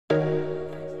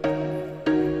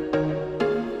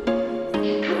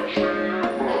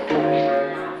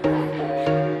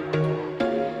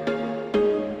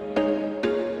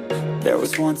There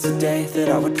was once a day that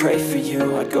I would pray for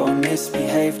you. I'd go and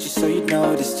misbehave just so you'd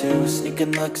notice too.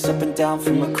 Sneaking looks up and down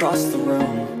from across the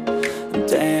room. And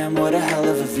damn, what a hell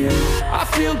of a view. I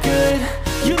feel good,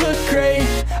 you look great,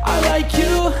 I like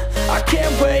you, I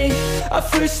can't wait. A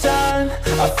first time,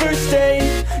 a first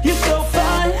date. You're so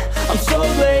fine, I'm so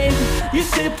late. You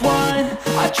sip wine,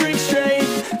 I drink straight.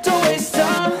 Don't waste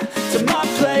time to my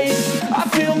place. I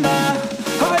feel my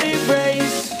heart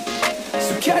erase.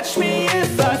 So catch me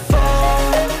if I fall.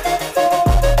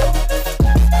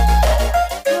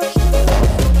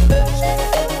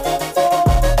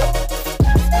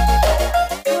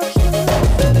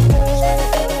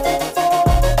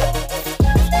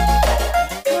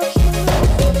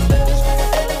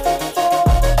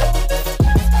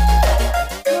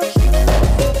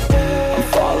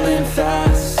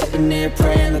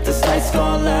 Praying that this night's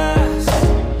gonna last.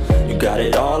 You got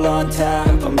it all on tap,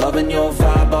 I'm loving your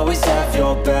vibe, always have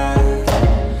your back.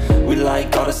 We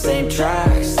like all the same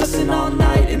tracks, listen all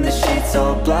night in the sheets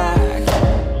all black.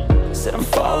 Said I'm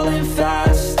falling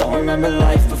fast, don't remember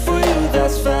life before you,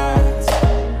 that's fact.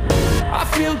 I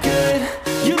feel good,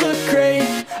 you look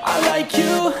great, I like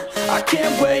you, I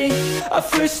can't wait. A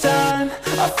first time,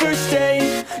 a first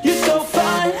date. You're so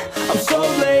fine, I'm so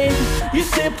late. You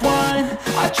sip wine,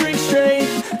 I drink straight.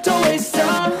 Don't waste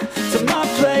time to my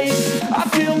place. I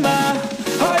feel my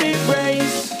heart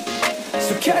erase.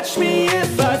 So catch me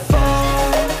if I fall.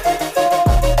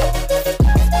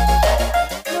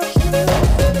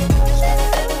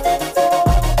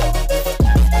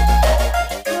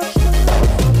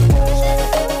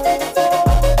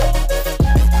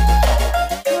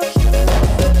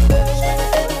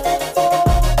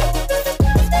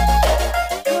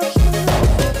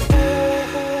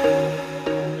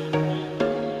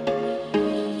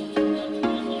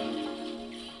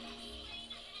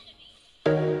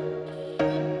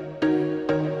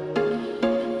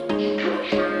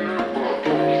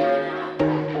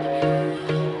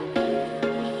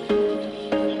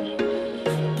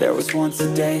 There was once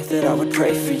a day that I would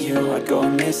pray for you. I'd go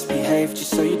and misbehave just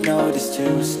so you'd notice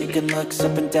too. Sneaking looks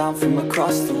up and down from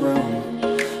across the room.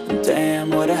 And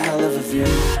damn, what a hell of a view.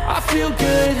 I feel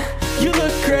good, you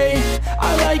look great,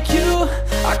 I like you,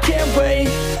 I can't wait.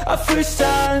 A first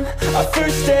time, a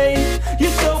first date.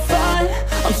 You're so fine,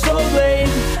 I'm so late.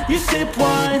 You sip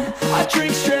wine, I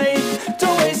drink straight.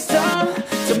 Don't waste time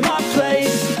to my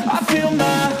place. I feel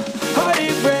my heart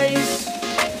erase.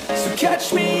 So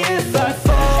catch me if I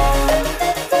fall.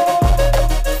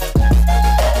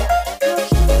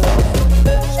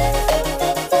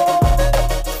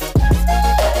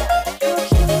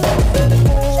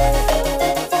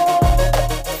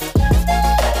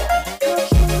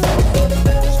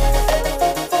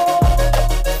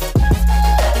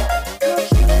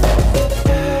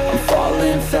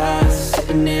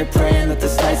 Praying that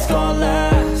this night's gonna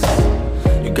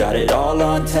last. You got it all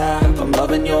on tap, I'm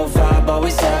loving your vibe,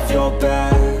 always have your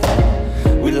back.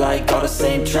 We like all the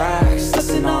same tracks,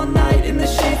 listen all night in the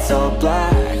sheets all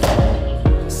black.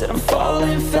 Said I'm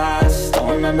falling fast, don't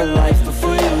remember life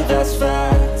before you, that's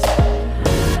fact.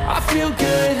 I feel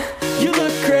good, you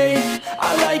look great,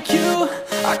 I like you,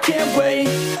 I can't wait.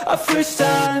 A first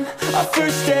time, a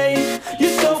first date.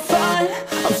 You're so fine,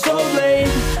 I'm so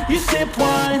late. You sip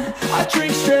wine, I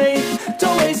drink straight.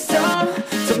 Don't waste time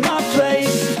to my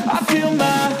place. I feel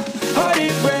my heart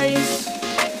erase.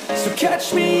 So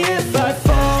catch me if I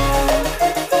fall.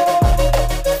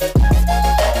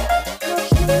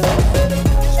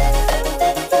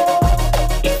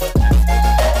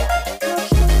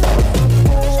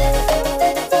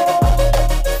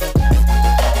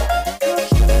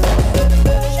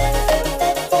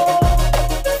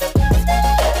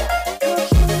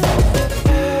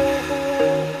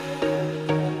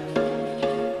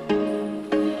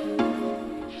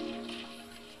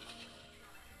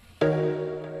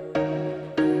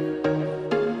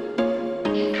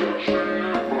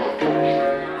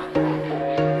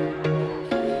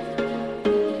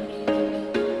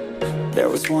 There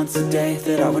was once a day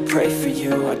that I would pray for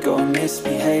you. I'd go and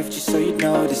misbehave just so you'd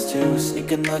notice too.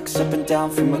 Sneaking looks up and down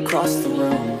from across the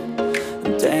room.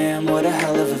 And damn, what a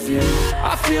hell of a view.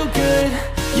 I feel good,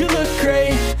 you look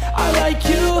great, I like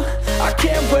you, I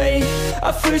can't wait.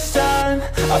 A first time,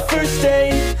 a first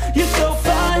date. You're so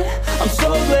fine, I'm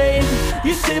so late.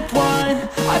 You sip wine,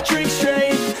 I drink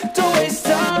straight. Don't waste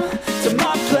time to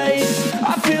my place.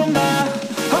 I feel my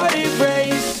heart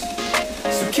erase.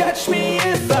 So catch me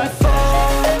if I fall.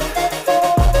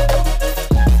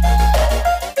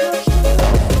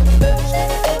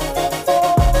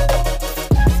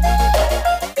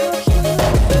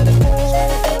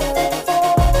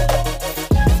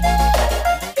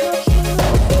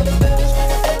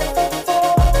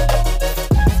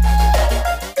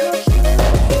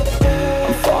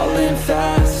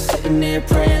 sitting here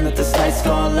praying that this night's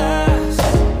gonna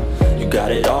last. You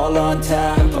got it all on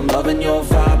tap, I'm loving your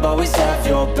vibe, always have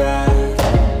your back.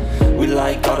 We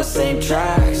like all the same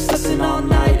tracks, listen all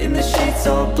night in the sheets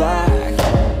all black.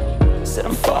 Said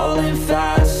I'm falling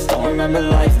fast, don't remember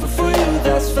life before you,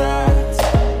 that's fact.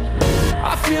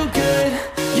 I feel good,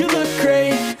 you look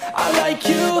great, I like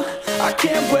you, I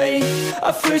can't wait.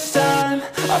 A first time,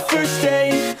 a first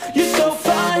date, you're so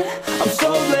fine, I'm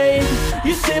so late.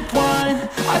 You sip wine,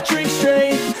 I drink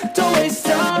straight, don't waste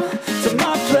time to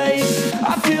my place.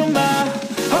 I feel my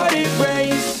heart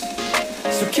erase,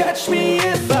 so catch me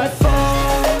if I fall.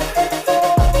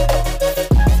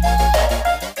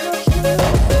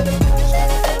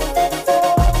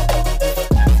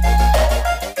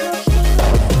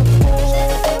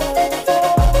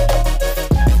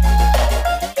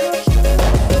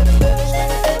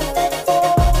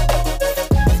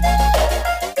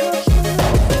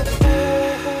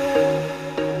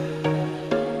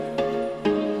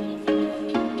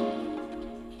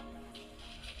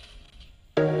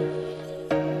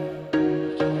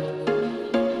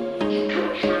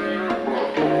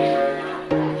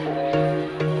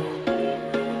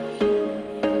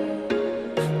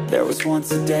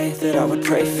 Once a day that I would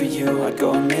pray for you, I'd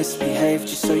go and misbehave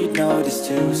just so you'd notice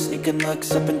too. Sneaking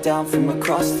looks up and down from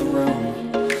across the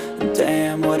room, and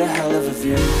damn, what a hell of a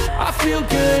view. I feel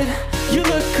good, you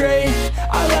look great,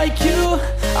 I like you,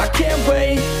 I can't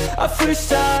wait. A first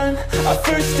time, a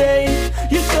first date,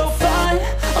 you're so fine,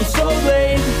 I'm so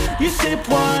late. You sip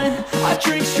wine, I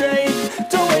drink straight,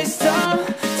 don't waste time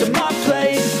to my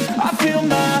place. I feel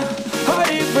my heart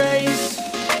erase,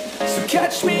 so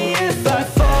catch me if I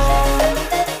fall.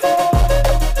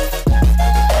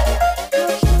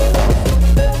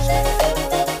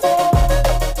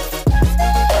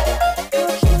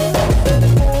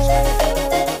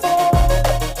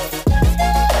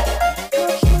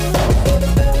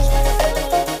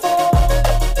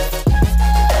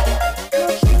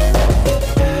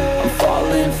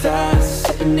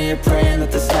 Praying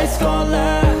that this night's gonna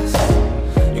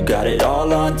last. You got it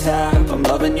all on tap, I'm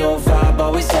loving your vibe,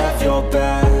 always have your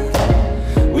back.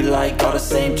 We like all the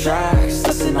same tracks,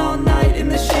 listen all night in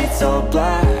the sheets all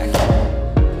black.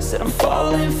 Said I'm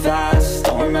falling fast,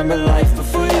 don't remember life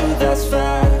before you, that's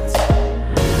fact.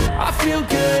 I feel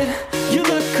good, you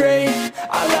look great,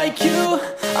 I like you,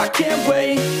 I can't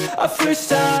wait. A first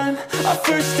time, a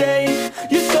first date,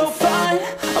 you're so fine,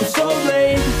 I'm so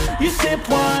late. You sip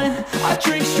wine, I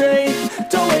drink straight,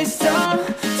 don't waste time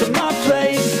to my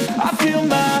place. I feel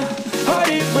my heart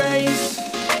erase,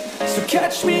 so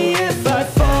catch me if I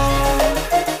fall.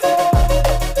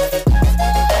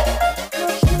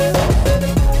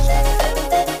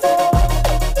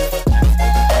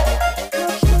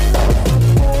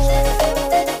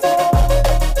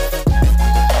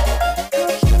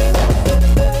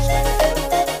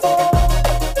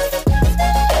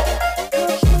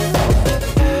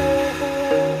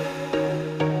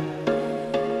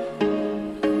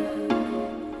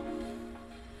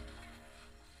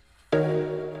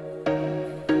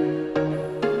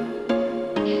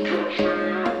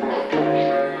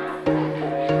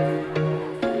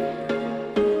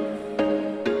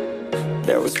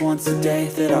 Once a day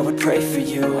that I would pray for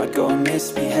you, I'd go and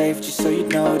misbehave just so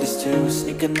you'd notice too.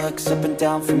 Sneaking looks up and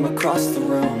down from across the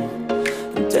room,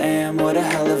 and damn, what a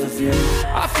hell of a view.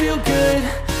 I feel good,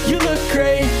 you look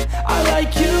great, I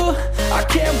like you, I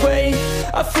can't wait.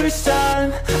 A first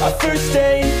time, a first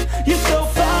date, you're so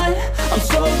fine, I'm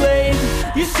so late.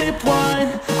 You sip wine,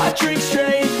 I drink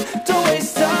straight, don't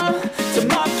waste time to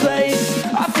my place.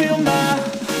 I feel my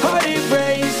heart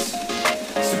erase,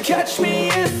 so catch me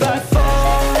if I fall.